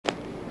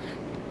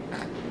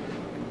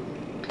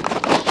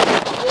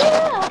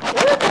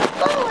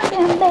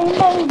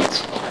bean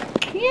beans.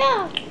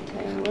 Yeah.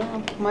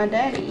 Well, my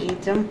daddy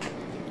eats them.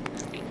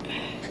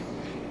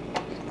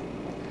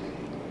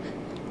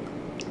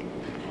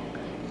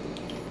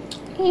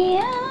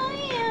 Yeah,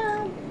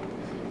 yeah.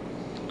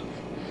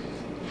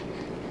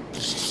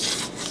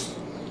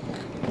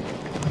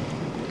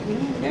 You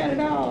got it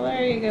all.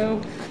 There you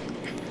go.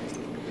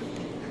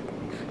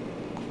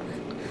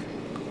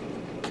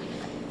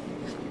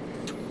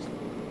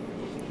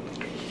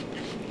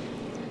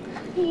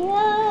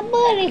 Yeah,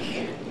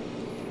 buddy.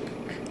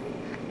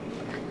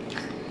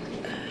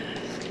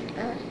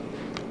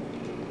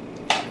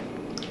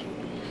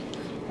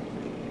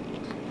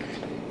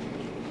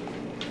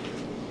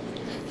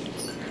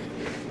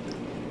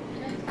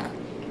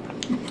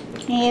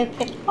 You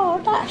get all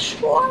that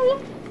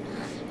swallow.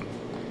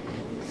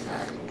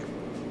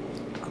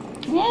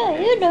 Yeah,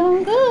 you're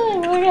doing good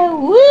with that.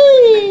 Woo!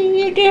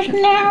 You just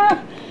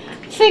now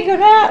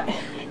figured out.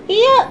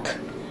 Yuck!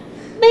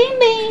 Bean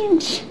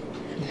beans.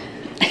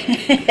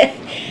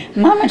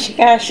 Mama's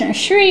got some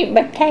sweet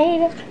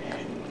potato.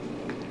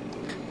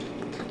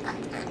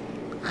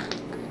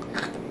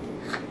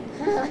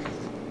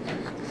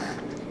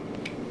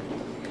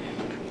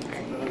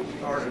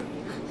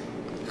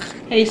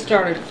 He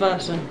started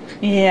fussing.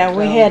 Yeah,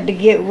 we had to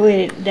get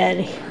with it,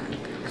 Daddy.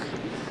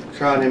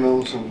 Tried him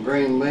on some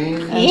green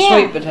beans. And Yeah.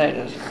 sweet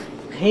potatoes.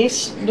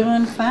 He's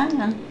doing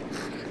fine.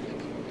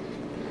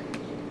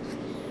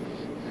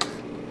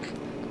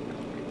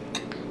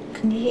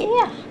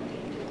 Yeah.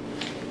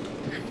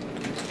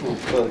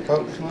 For the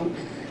Coke smoke.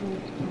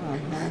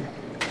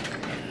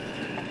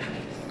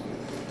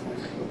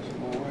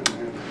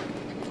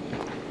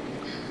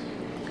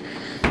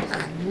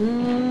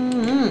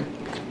 Mm-hmm.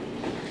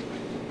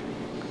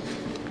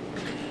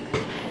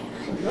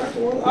 That's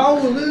what I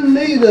was in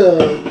need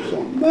of.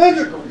 Some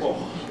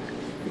vegetables.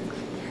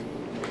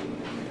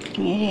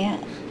 Yeah.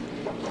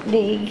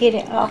 Did you get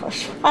it off a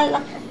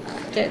swallow?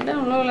 It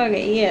don't look like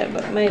it yet,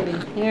 but maybe.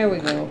 Here we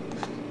go.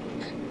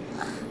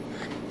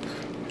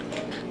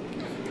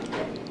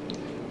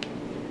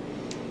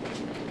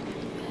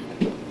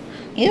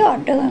 You are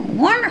doing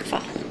wonderful.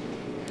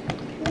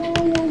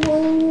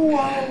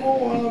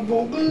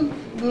 Whoa.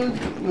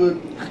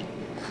 Good.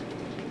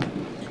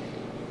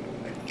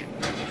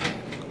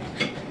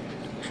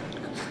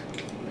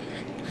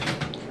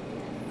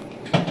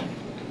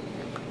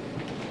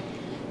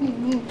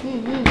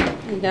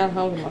 You got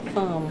hold of my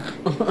thumb.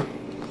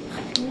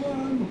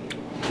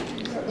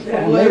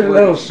 Yeah, need a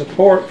little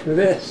support for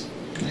this.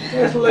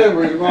 That's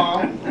leverage,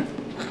 Mom.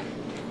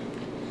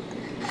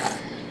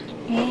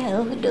 Yeah,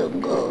 we do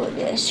good.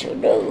 Yes, we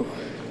do.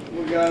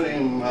 We got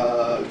him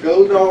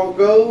Go Dog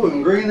Go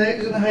and green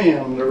eggs and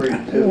ham to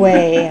read to.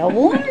 Well,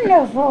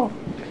 wonderful.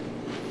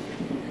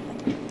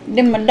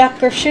 Them my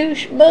Dr.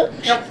 Seuss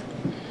books? Yep.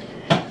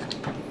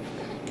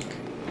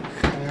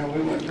 And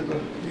we went to the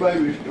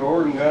baby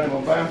store and got him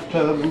a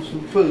bathtub and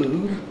some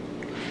food.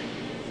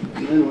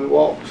 And then we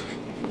walked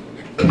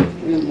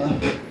in the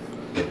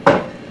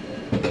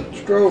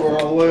stroller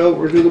all the way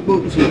over to the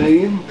books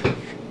museum.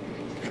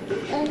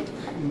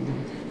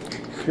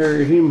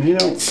 Carried him. He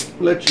don't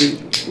let you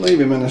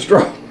leave him in the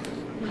stroller.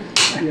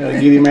 You gotta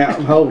get him out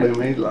and hold him.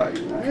 He's like,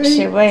 hey,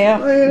 See, well,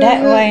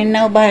 that way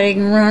nobody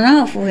can run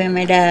off with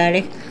me,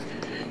 Daddy.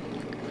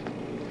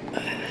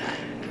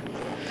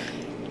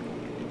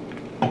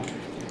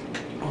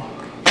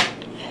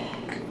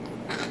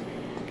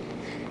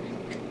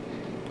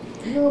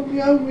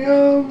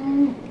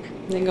 Yum.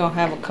 They're gonna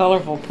have a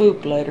colorful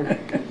poop later.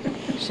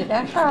 See,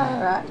 that's all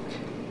right.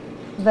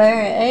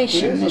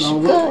 Variation This is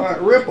one look good.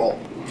 like Ripple.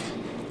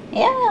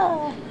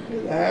 Yeah.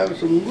 It'll have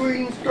some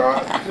green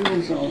stripes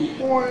and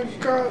some orange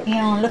stripes. You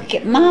want to look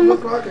at Mama?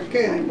 Look like a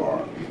candy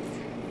bar.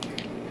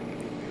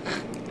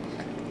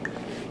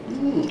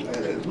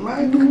 That is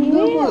magnum.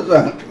 What was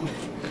that?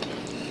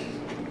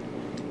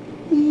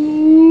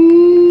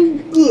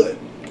 Good.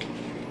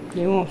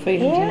 You want to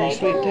feed him some of those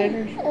sweet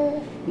taters?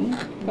 Hmm?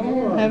 Come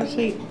on, have a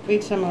seat.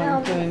 Feed some of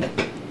them to him.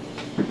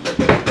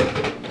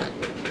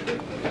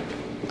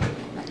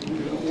 You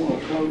don't want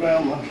to slow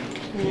down the...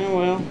 Yeah,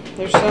 well,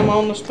 there's some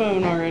on the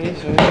spoon already,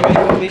 so you ain't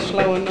gonna be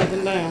slowing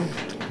nothing down.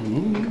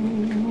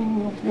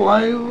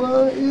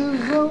 Flavor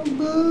is so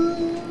good.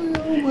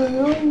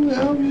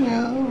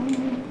 Yum.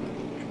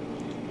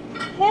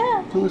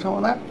 Yeah. Who was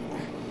all that?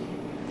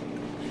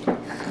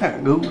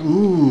 That go.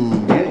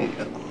 Yeah.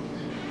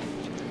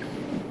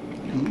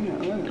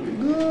 That is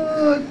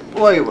good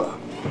flavor.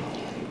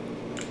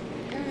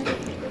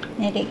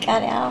 And he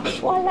got it all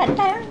swallowed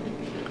down.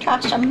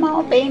 Toss some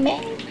more bean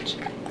beans.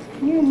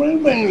 You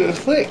bring things are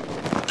thick.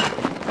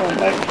 That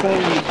makes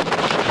things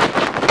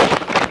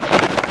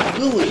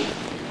gooey.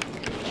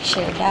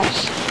 See, that's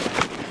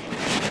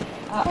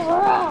all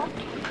right.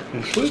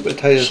 And sweet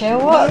potatoes. See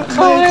what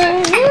color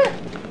is it?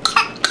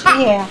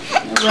 Yeah,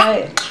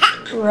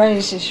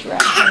 raises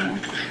right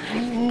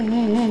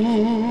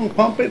here.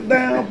 Pump it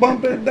down.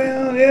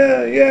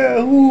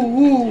 Yeah.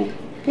 Ooh.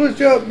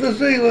 Push up the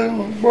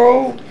ceiling,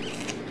 bro.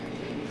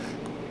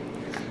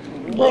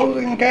 Bros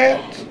and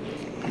cats.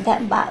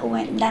 That bike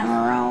went down the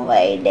wrong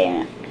way,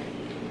 didn't it?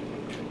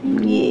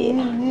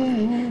 Yeah.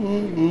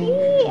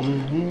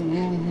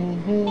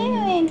 It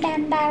went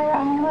down the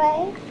wrong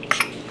way.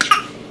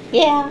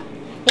 Yeah.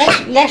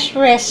 Let's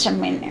rest a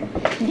minute.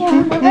 You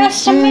want to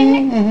rest a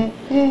minute?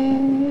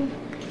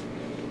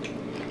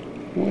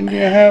 When you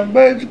have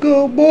bad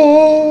school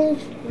boys,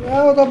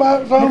 how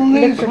about some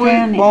of these Look sweet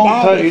around at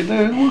won't Daddy. taste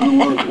there.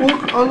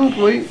 What other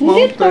sweet Look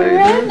won't taste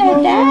around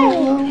at Daddy.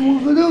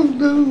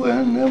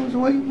 and them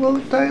sweet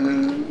won't taste.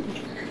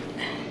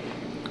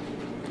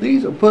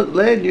 These will put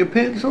lead in your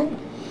pencil,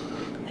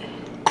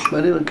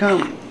 but it'll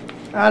come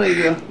out of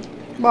your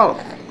bottle.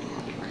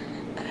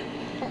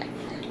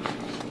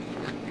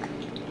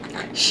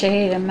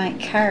 See, they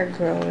make hair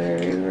grow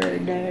everywhere,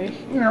 Daddy.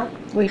 Yeah.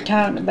 We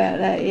talked about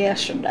that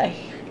yesterday.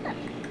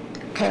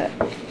 But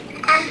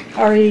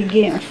are you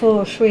getting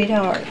full,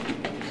 sweetheart?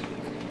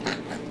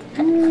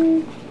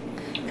 Let's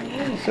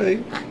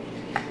see.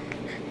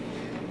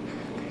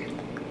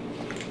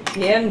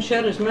 He hasn't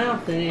shut his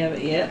mouth any of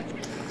it yet.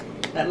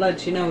 That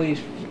lets you know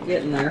he's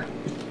getting there.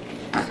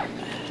 I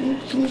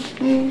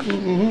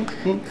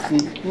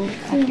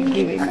can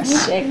give him a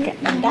second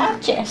to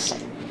digest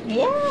it.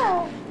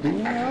 Yeah.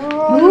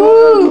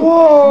 Ooh,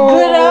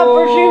 good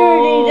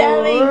opportunity,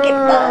 darling. Get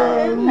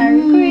that in there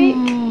quick.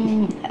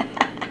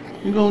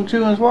 You gonna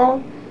chew and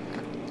swallow?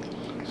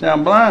 See,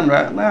 I'm blind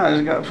right now. I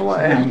just got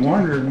flashed. I'm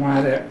wondering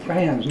why that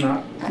fan's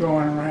not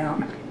going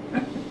around.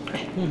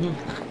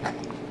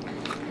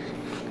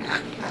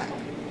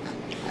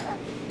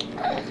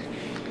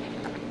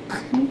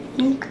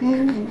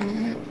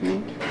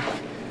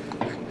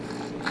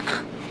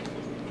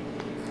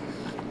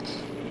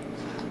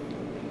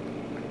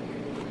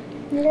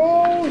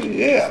 Oh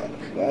yeah,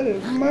 that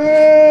is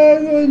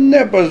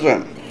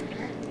magnificent.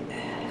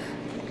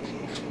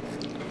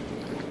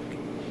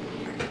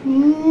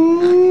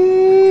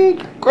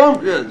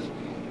 Scrumptious.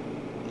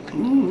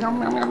 Yum,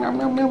 yum, yum, yum,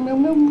 yum, yum, yum,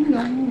 yum,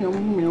 yum,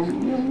 yum, yum,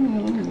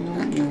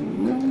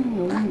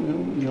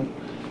 yum.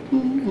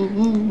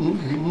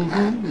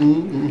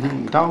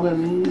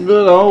 Talking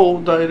good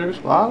old taters.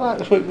 Well, I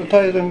like sweet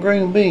potatoes and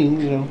green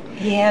beans. So.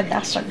 Yeah,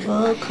 that's a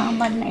good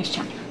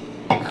combination.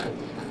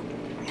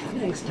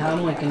 Next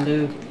time we can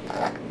do,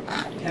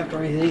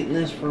 after he's eaten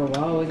this for a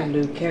while, we can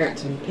do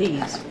carrots and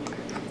peas.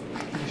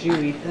 Because you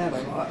eat that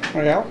a lot.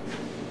 Yeah.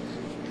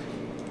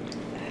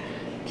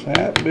 So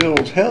that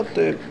builds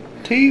healthy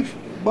teeth,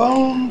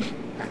 bones,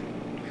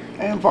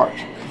 and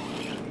farts.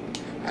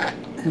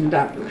 And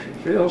diapers.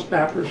 Phil's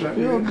diapers up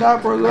Bill here.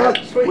 Diapers up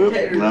Sweet with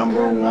taters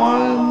number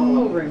all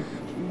over one him.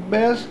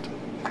 best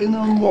in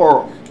the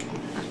world.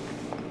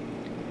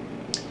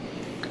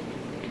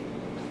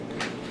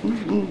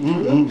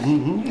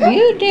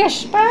 You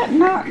just about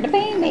knocked the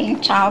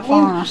beans off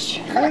on us.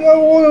 We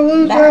don't want to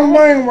lose them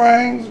bang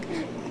bangs.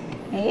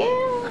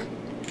 Yeah.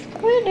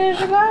 We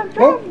just about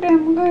dropped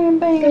them green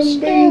beans.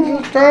 Them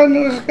beans is trying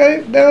to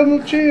escape down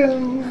the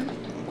chin.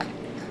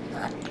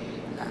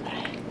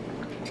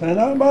 Say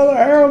nothing about the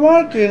hair of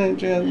my chin and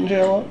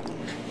chinchilla.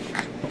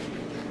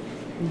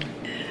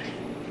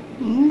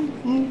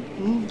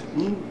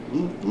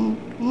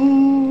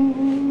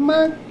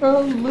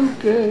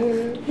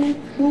 Macaluca.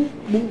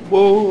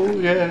 Oh,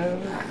 yeah.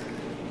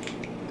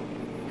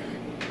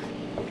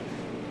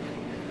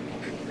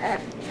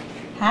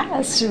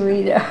 Hi,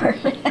 sweetheart.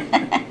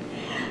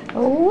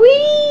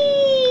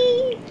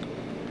 Wee!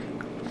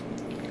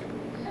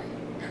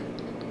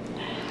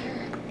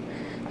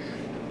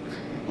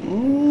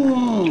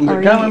 Is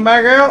it coming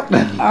back out?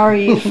 Are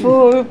you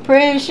full,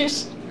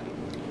 precious?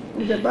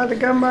 Is it about to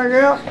come back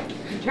out?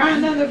 Try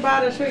another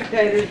bite of sweet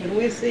taters and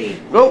we'll see.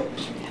 Oh.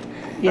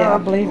 Yeah, I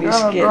believe it's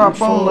Gotta getting drop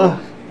full. on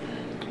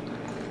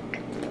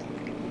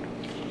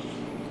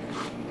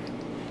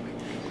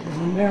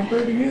Going down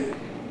pretty good.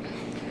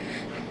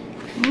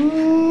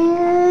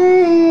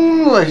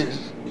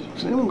 Delicious.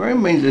 See, them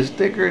green beans is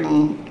thicker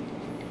than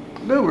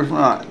Goober's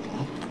not.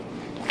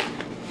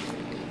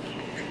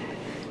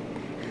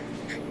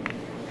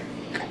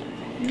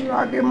 You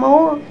like it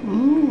more?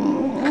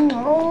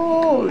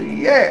 Oh,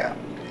 yeah.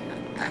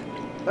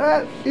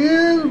 That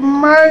is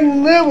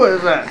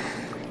magnificent.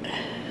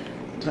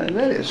 Say,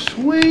 that is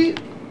sweet.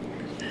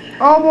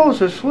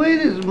 Almost as sweet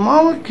as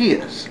Mama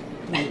Kiss.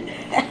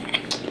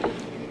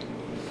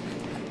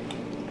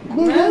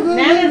 Well,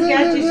 Nana's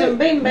got you some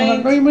bean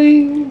beans. Green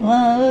beans.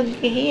 Look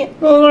at it.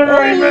 Oh, Oh,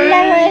 green beans.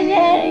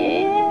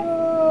 Lord.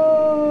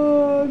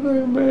 Oh,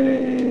 green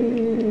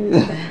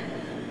beans.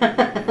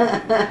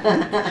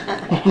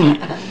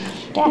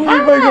 What do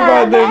you think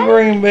about them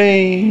green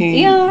beans?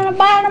 You want to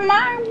buy the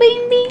my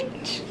bean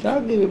beans?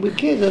 I'll give it to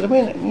kids in a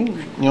minute. You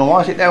want to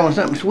wash it down with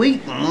something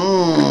sweet? You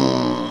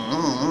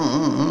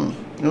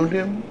want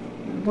them?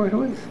 Pretty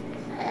sweet.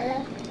 I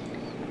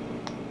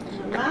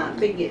might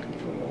be getting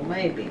full,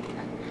 maybe.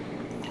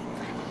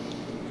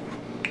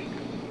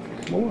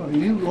 Boy,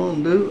 you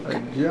gonna do a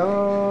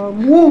job.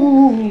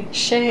 Woo!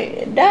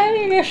 See,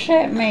 Daddy just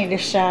let me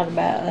decide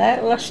about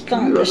that. Let's You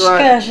don't look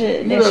discuss it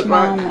at you this look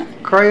like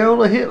moment.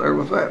 Crayola Hitler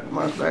with that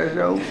mustache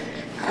on.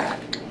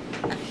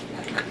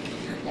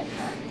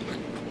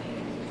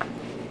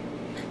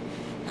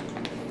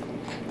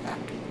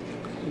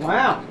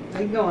 Wow,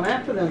 they going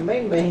after them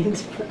bean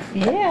beans.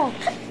 Yeah.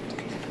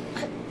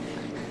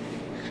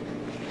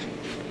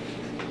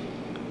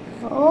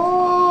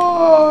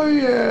 Oh,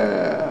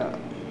 yeah.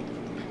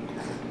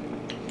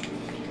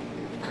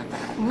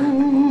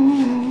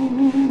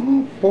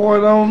 Ooh, pour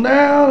it on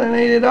down and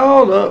eat it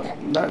all up.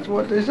 That's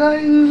what they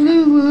say. Ooh,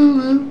 ooh,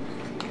 ooh, ooh.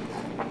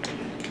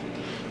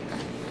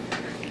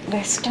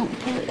 Let's don't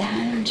put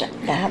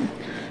that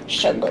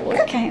sugar. We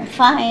can't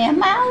find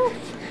him out.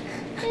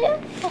 Yeah.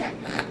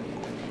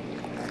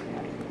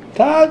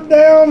 Tied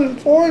down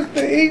and forced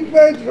to eat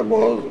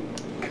vegetables.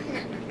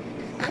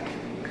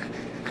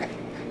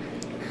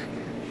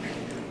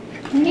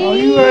 Are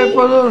you ready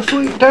for a little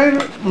sweet tater?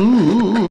 Mm-hmm.